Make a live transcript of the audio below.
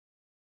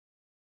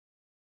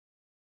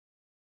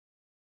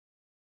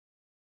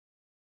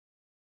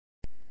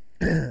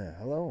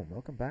Hello and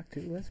welcome back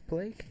to Let's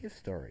Play Cave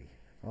Story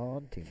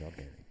on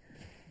teamnoggaming.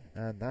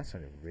 And that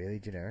sounded really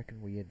generic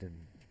and weird and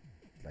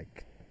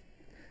like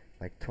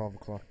 12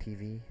 o'clock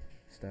TV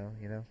style,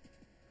 you know?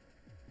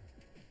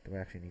 Do I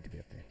actually need to be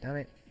up there? Damn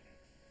it!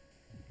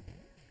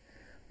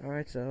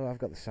 Alright, so I've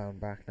got the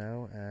sound back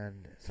now,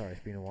 and sorry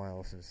it's been a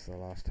while since the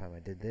last time I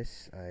did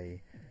this.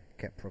 I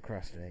kept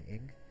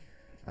procrastinating,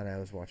 and I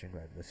was watching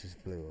Red vs.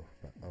 Blue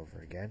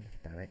over again,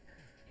 damn it.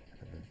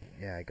 And then,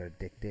 yeah, I got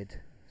addicted.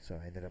 So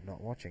I ended up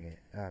not watching it.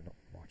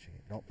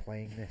 Not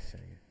playing this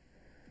anyway.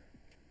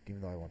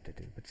 Even though I wanted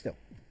to, but still.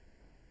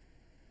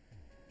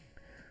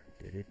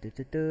 There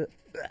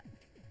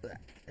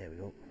we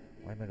go.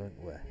 Why am I going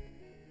where?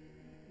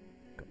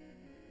 Go.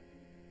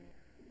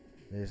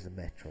 There's the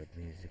Metroid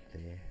music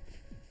there.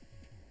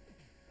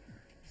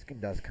 This game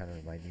does kind of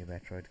remind me of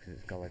Metroid because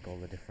it's got like all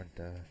the different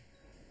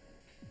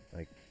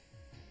like.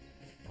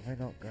 Have I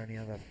not got any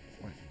other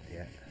buttons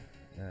yet?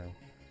 No.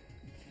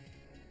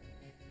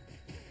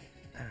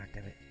 Ah,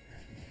 damn it.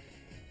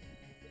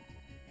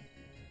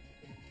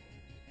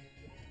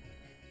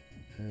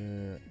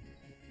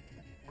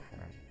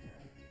 Crap.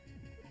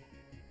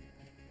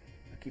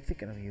 I keep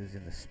thinking I'm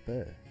using the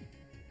spur.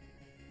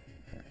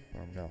 But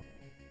I'm not.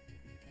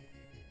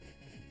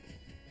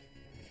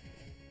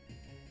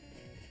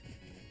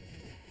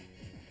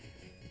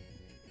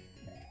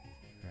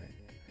 Right.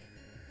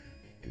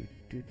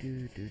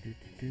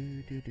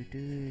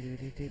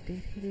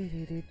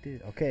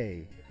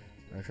 Okay.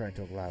 I'm gonna try and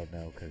talk loud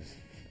now because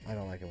I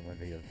don't like it when my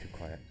videos are too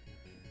quiet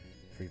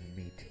for even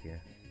me to hear.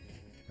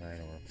 I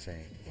know what I'm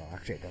saying. Well,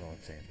 actually, I don't know what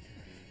I'm saying.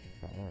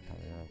 But I don't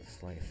have the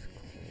slightest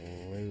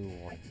clue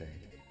what I'm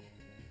saying.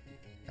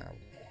 Now,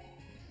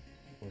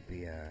 would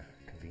be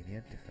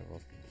convenient if I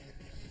wasn't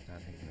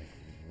standing like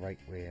right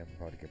where I'm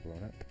about to get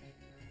blown up.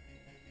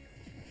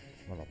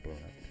 Well, not blown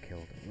up,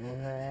 killed.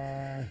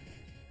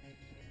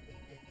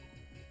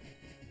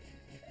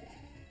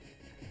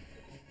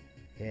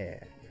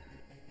 Yeah,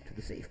 to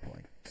the save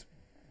point.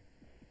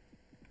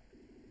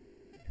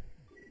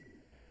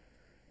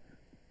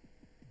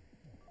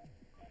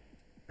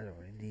 I don't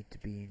really need to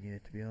be in here,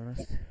 to be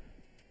honest.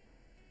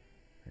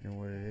 I know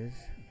what it is.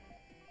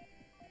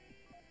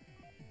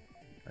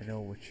 I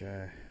know which,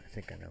 I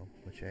think I know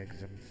which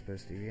eggs I'm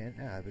supposed to be in.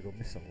 Ah, there we go,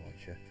 missile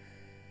launcher.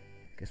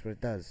 Guess what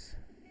it does?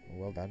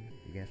 Well done,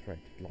 you guessed right.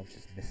 It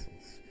launches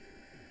missiles.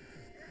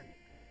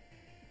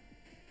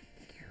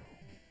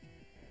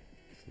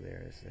 So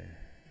there is there.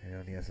 It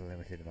only has a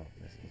limited amount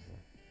of missiles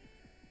though.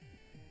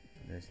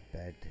 And there's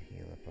bed to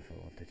heal up if I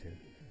wanted to.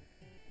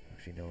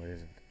 Actually, no, it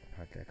isn't.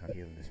 Apparently, I can't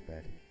heal in this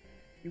bed.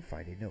 You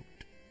find a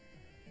note.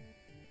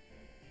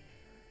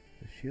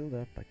 The shield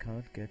up, I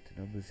can't get to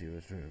number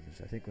 0's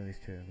rooms. I think one of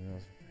these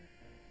terminals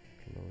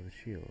to lower the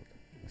shield.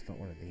 That's not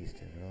one of these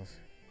terminals.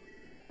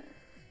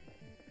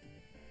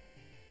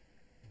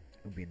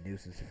 It would be a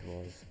nuisance if it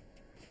was.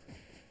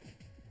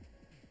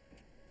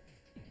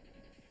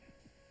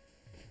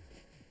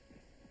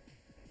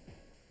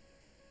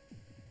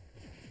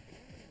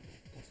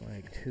 It's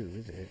like 2,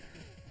 is it?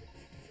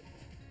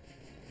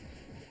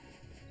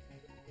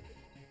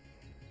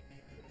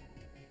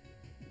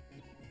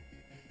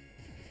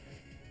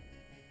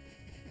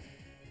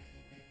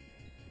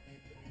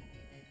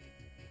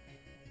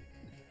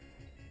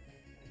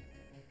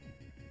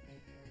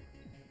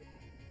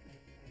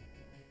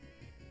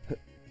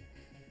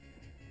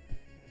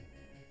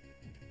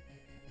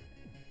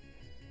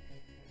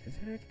 Is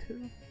it Egg 2?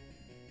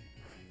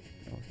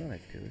 No, it's not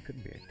Egg 2. It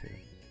couldn't be Egg 2.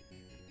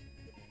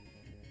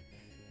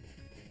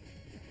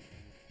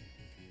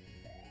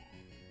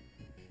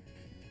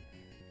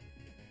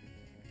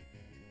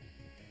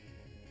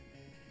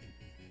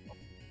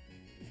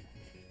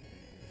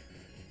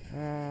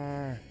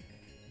 Ah.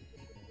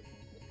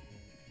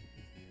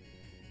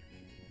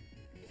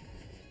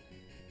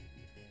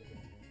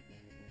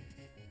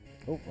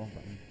 Oh, wrong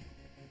button.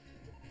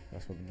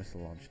 That's what the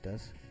missile launch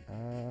does.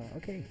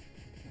 Okay.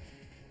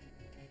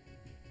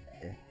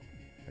 Yeah,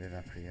 I didn't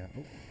actually,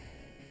 oh.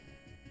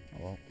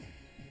 Oh well.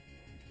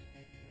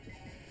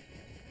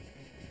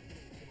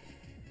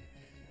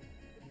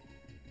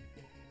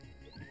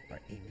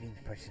 Right, you mean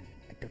person,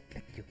 I don't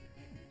like you.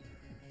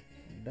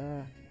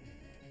 Nah.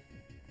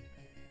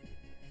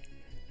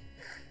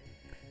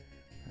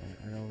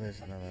 I know there's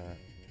another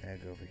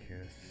egg over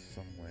here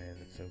somewhere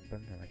that's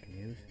open and I can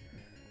use.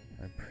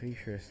 I'm pretty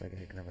sure it's like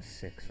I can have a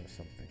 6 or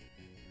something.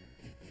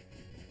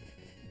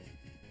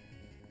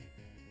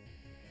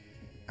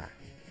 Ah.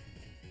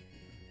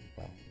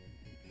 Well.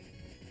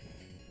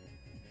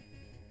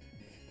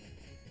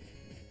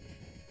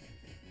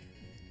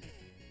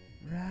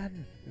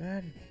 Run!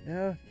 Run!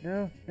 No!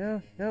 No!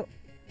 No! No!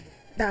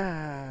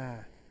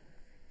 Ah!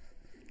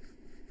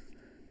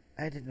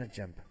 I did not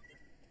jump.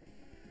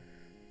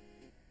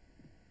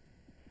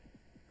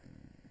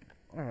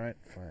 Alright,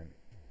 fine.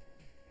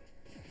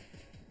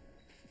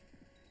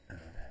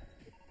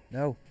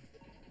 No!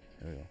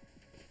 There we go.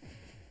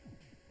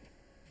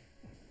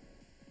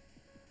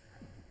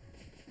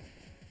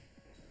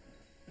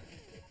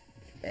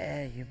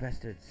 Eh, you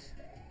bastards.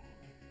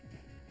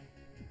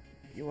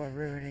 You are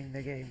ruining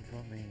the game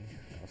for me.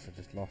 I also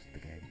just lost the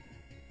game.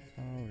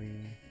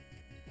 Sorry.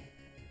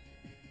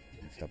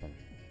 Stubborn.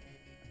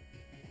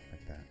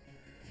 Like that.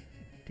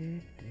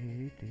 Even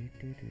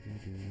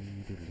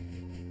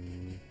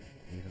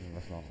though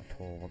that's not at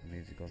all what the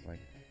music goes like.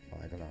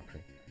 Well, I don't know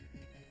actually.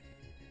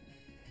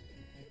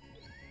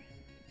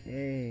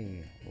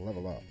 Yay!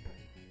 Level up.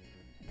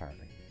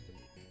 Apparently.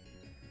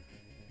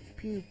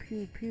 Pew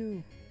pew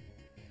pew!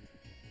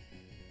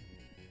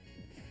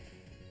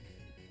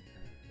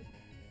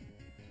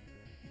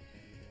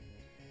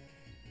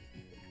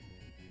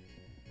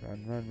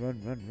 Run, run,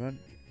 run, run, run!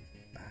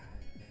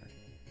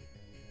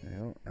 There you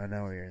go. And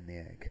now we're in the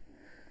egg.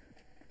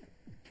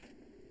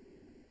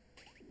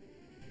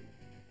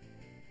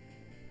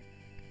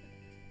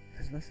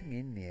 There's nothing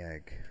in the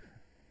egg.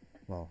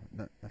 Well,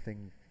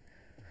 nothing.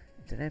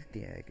 It's an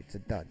empty egg. It's a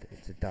dud.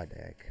 It's a dud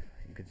egg.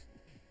 You could.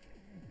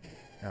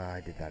 Ah,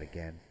 I did that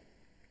again.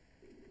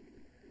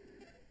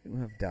 You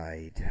have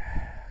died.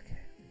 Okay.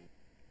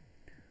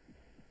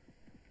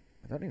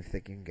 I don't even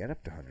think you can get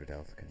up to 100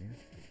 health, can you?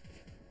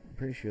 I'm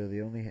pretty sure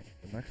the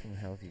maximum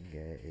health you can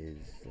get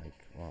is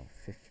like, well,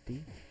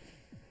 50?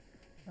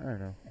 I don't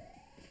know.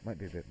 Might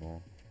be a bit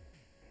more.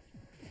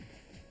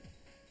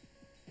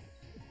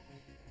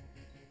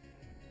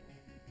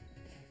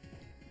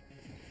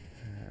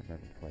 I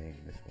remember playing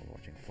this while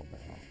watching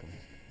Fullmetal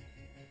Alchemist.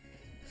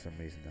 For some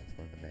reason that's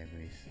one of the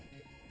memories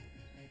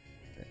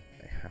that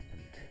I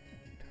happened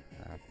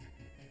to have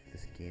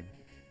this game.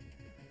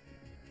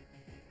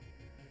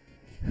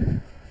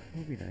 It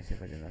would be nice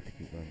if I didn't have to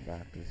keep going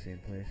back to the same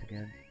place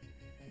again.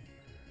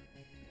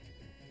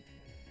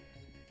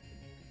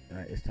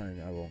 Right, this time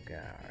I won't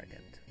get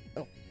arrogant.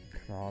 Oh,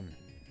 come on.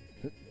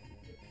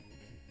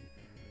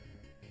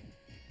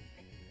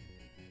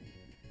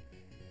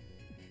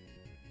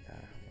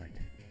 Right.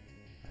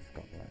 I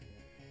forgot that.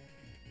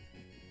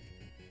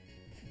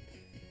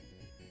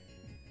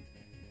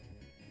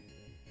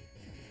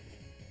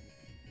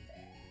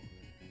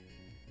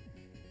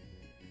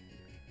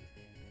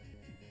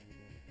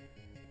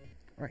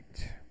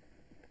 Right.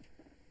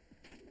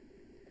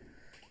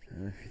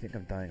 If you think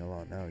I'm dying a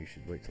lot now, you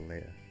should wait till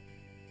later.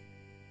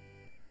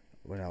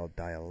 When I'll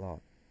die a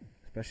lot.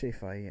 Especially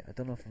if I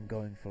don't know if I'm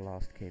going for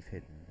Last Cave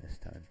Hidden this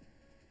time.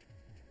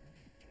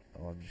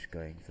 Or I'm just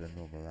going for the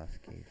normal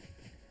Last Cave.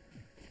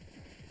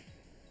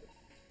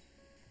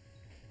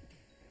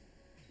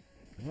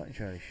 I'm not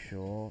entirely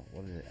sure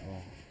what is it.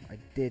 Oh, I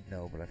did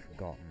know, but I've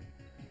forgotten.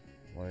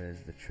 What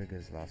is the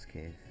triggers Last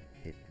Cave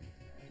Hidden?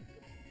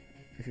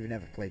 If you've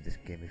never played this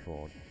game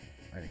before,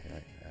 or anything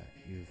like that,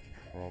 you've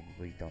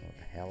probably don't know what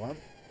the hell I'm.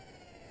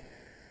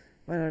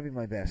 Might not be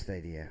my best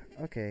idea.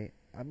 Okay,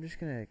 I'm just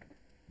gonna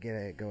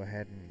go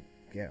ahead and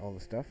get all the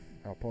stuff.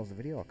 I'll pause the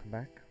video, I'll come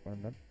back when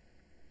I'm done.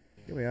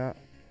 Here we are.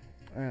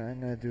 I'm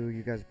gonna do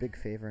you guys a big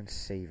favor and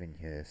save in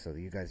here so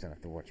that you guys don't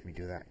have to watch me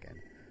do that again.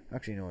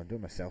 Actually, no, I'm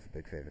doing myself a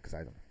big favor because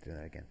I don't have to do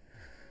that again.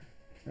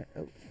 Right,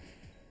 oh.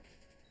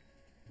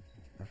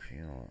 Actually,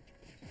 you know what?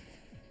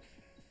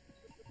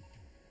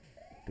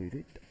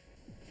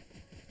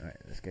 Alright,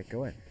 let's get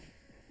going.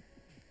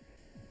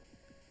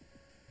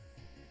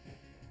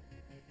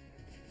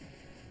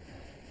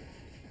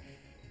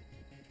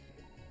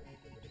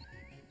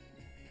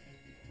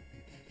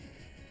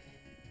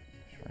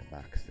 Try and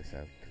max this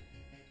out.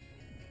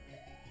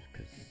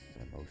 Just because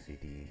I'm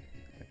OCD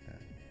like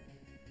that.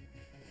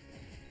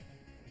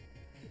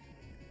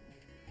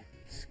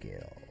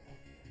 Skill.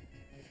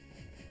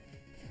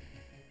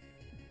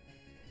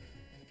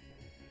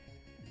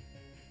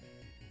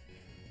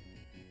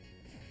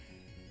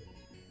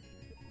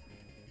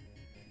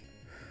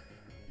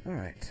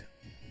 Alright.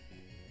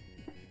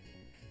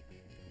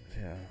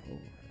 Yeah,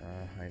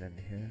 hide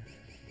under here.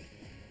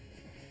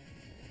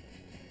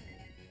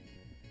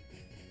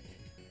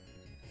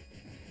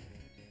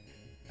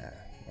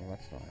 Well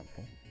that's not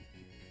helpful.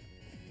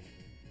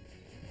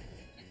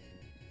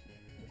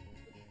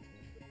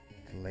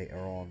 Later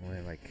on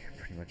where like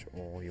pretty much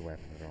all your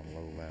weapons are on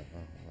low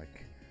level,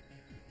 like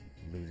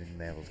losing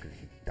levels because you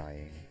keep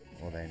dying,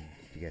 or then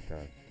you get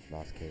the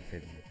Last Cave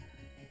Hidden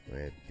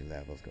where your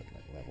levels go to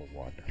like level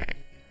 1.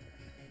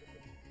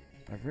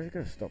 I've really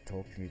got to stop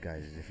talking to you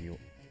guys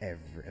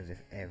as if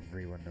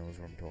everyone knows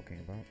what I'm talking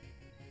about.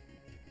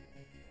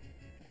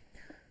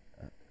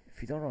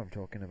 If you don't know what I'm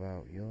talking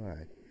about, you'll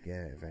get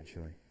it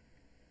eventually.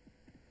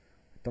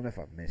 I don't know if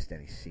I've missed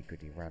any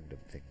secrety random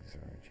things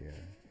around here,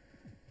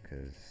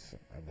 because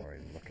I'm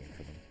already looking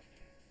for them.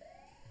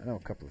 I know a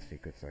couple of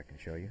secrets I can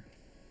show you.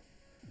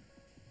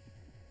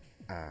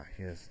 Ah,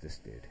 here's this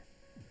dude.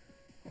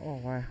 Oh,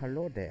 why,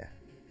 hello there.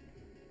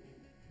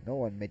 No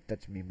one may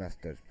touch me,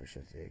 master's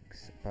precious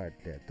eggs.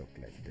 Apparently I talk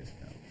like this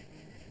now.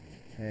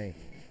 Hey.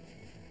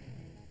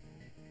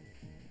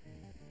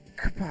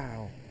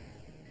 Kapow!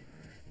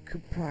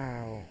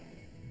 Kapow!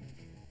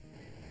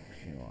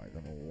 You know, I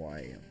don't know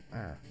why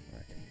right.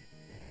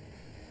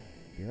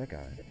 Here I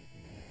go.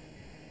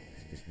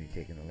 It's just me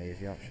taking the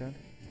lazy option.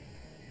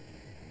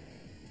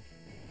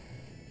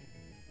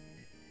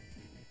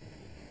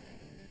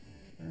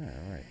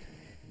 Alright.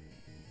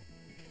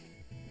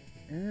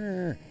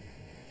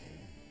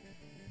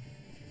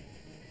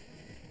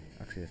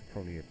 actually, it's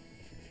probably a...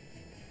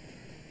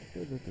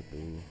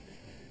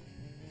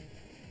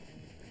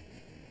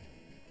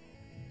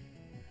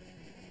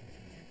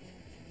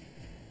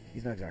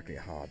 He's not exactly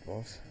a hard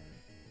boss.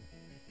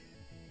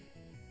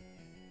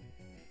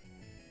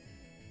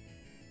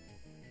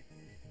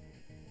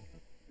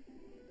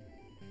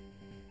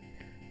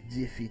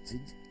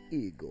 Defeated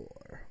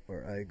Igor.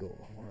 Or Igor,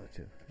 one or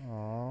two.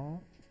 Aww.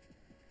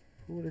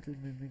 Poor little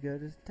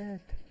Mimigod is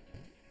dead.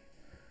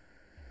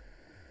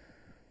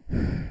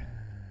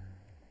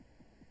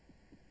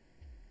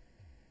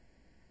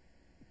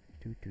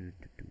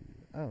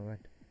 Oh, right.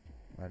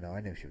 Oh no,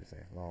 I knew she was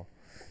there. Lol.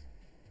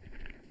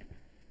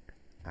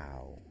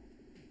 Ow.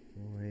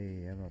 Oh,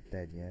 hey, I'm not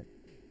dead yet.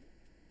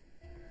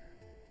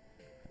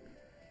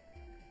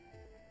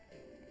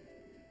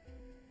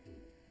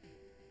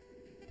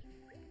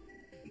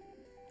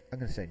 I'm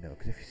gonna say no,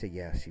 because if you say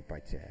yes, she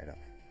bites your head off.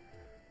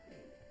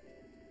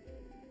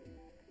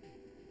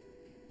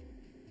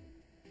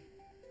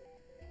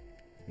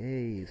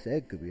 Hey, you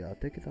said could be, I'll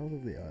take it out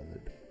of the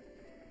island.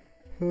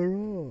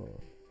 Hurrah!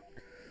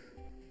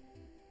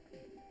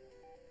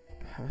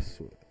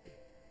 Password.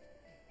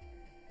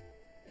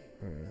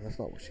 That's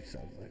not what she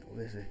sounds like,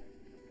 is it?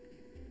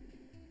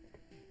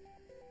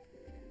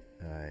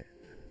 Alright.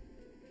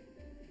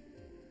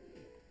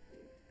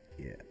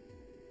 Yeah.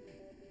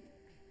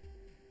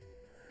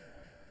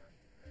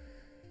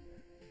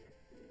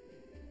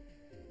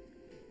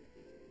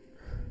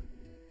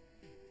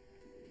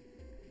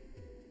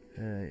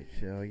 Alright,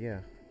 so yeah.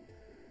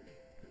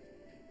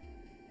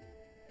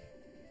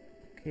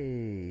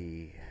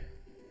 Okay.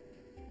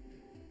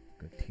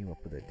 Gonna team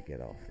up with it to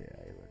get off the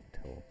island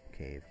or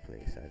cave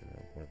place, I don't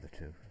know, one of the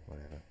two,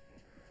 whatever.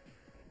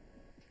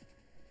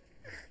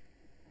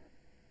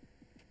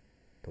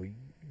 Boing.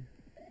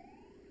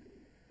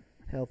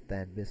 Health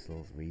and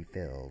missiles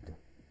refilled.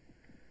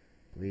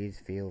 Please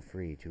feel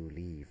free to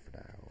leave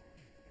now.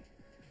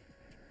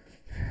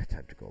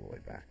 Time to go all the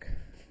way back,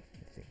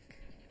 I think.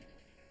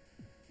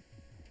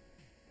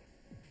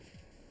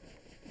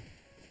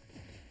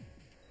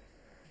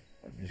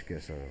 I'm just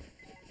gonna sort of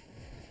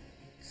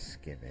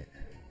skim it.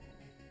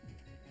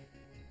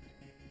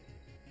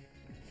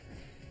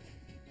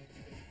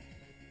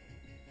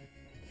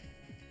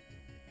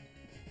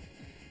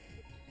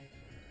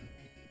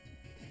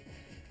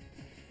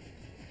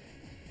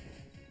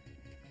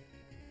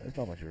 There's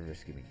not much of a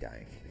risk of me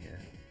dying here,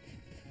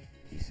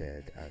 he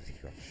said as he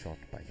got shot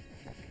by the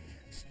fucking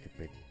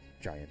stupid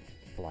giant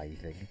fly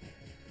thing.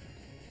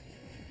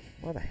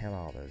 What the hell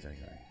are those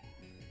anyway?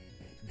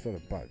 Some sort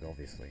of bug,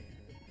 obviously.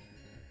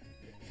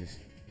 Just...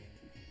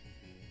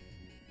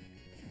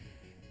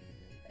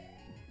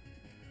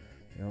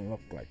 they don't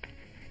look like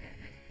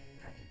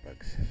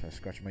bugs. So I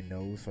scratched my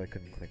nose so I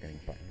couldn't click any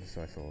buttons,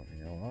 so I thought,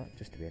 you know what,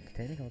 just to be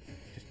entertaining, I'll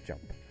just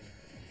jump.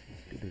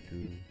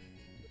 Doo-doo-doo.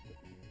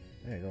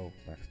 There you go,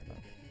 maxed them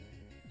out.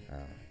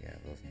 Ah, yeah,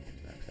 those need to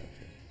be maxed out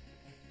too.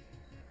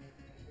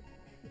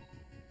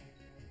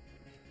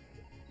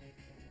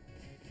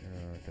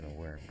 I don't know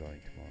where I'm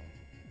going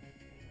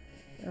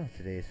tomorrow. Oh,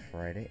 today's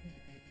Friday.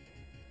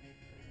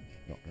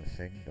 Not gonna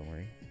sing, don't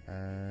worry.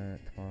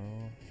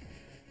 Tomorrow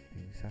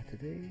being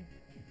Saturday,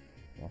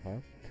 I'm off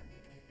out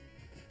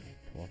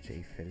to watch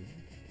a film.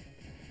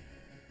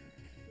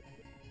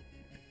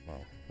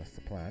 Well, that's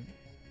the plan.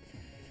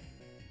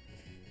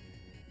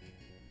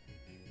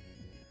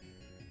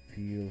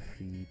 Feel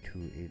free to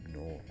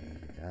ignore me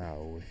now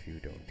if you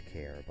don't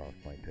care about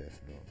my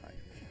personal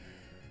life.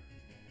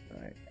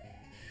 Alright,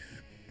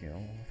 you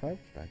know, off out,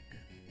 like.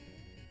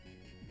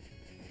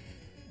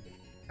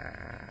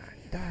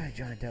 Die,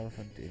 giant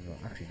elephant. Well,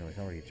 actually, no, it's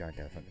already a giant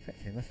elephant. If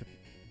anything, that's a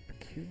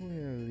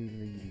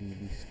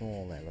peculiarly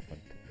small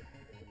elephant.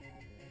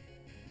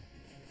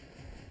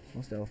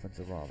 Most elephants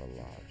are rather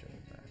larger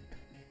than that.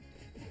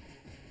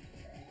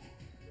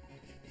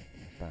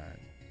 Bang.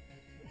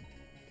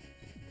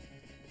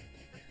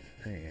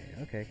 Hey,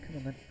 okay, come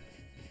on then.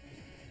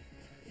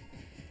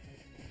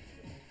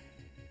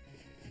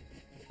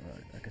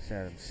 Right, like I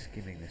said, I'm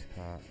skimming this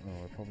part.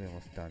 Oh, we're probably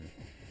almost done.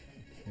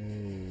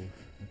 Ooh,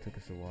 that took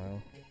us a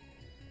while.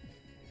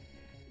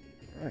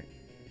 Right,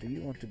 do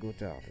you want to go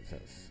to Arthur's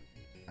house?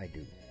 I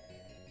do.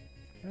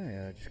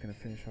 Alright, just gonna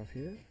finish off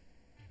here.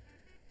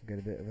 Get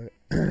a bit of a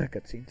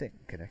cutscene thing.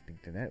 Connecting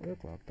to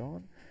network, logged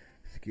on.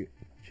 Secure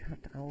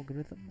chat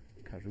algorithm.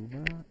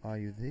 Karuma, are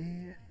you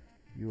there?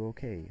 You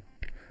okay?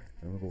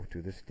 I'm gonna go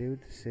to this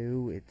dude.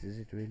 So, is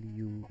it really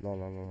you? La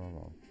la la la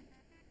la.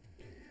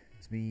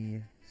 It's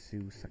me,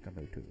 Sue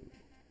Sakamoto.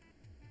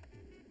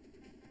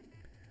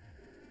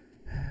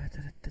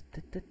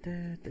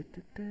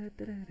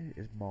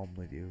 Is mom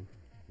with you?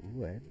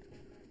 When?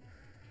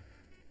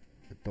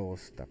 The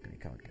door's stuck and you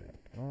can't get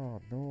out.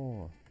 Oh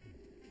no.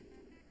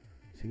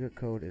 Secret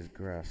code is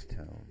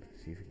Grasstown.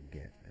 See if you can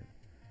get it.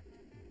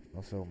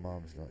 Also,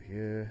 mom's not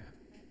here.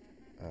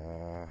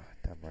 I'm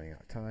running out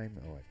of time.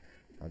 Oh wait.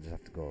 I'll just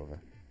have to go over.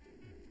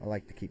 I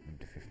like to keep them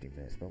to 15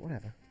 minutes, but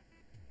whatever.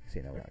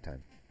 See, now we're out of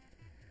time.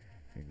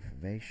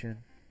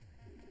 Information.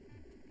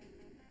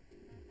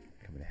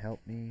 Coming to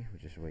help me. We're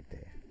just right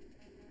there.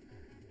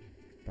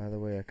 By the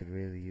way, I could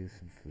really use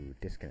some food.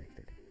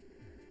 Disconnected.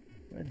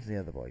 When's the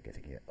other boy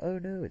getting here? Oh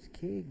no, it's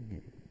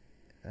King.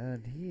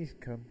 And he's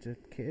come to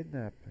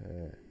kidnap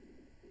her.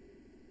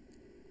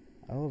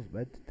 I was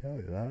meant to tell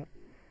you that.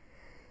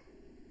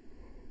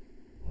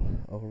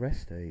 Or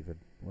arrest her even.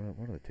 One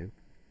of the two.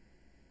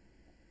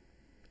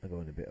 I'm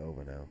going a bit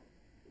over now.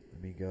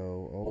 Let me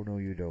go. Oh no,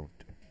 you don't.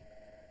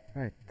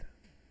 Right.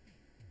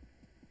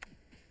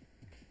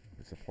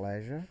 It's a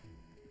pleasure.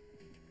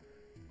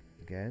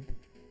 Again,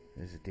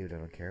 there's a dude I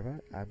don't care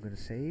about. I'm gonna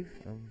save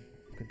and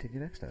continue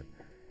next time.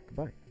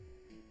 Goodbye.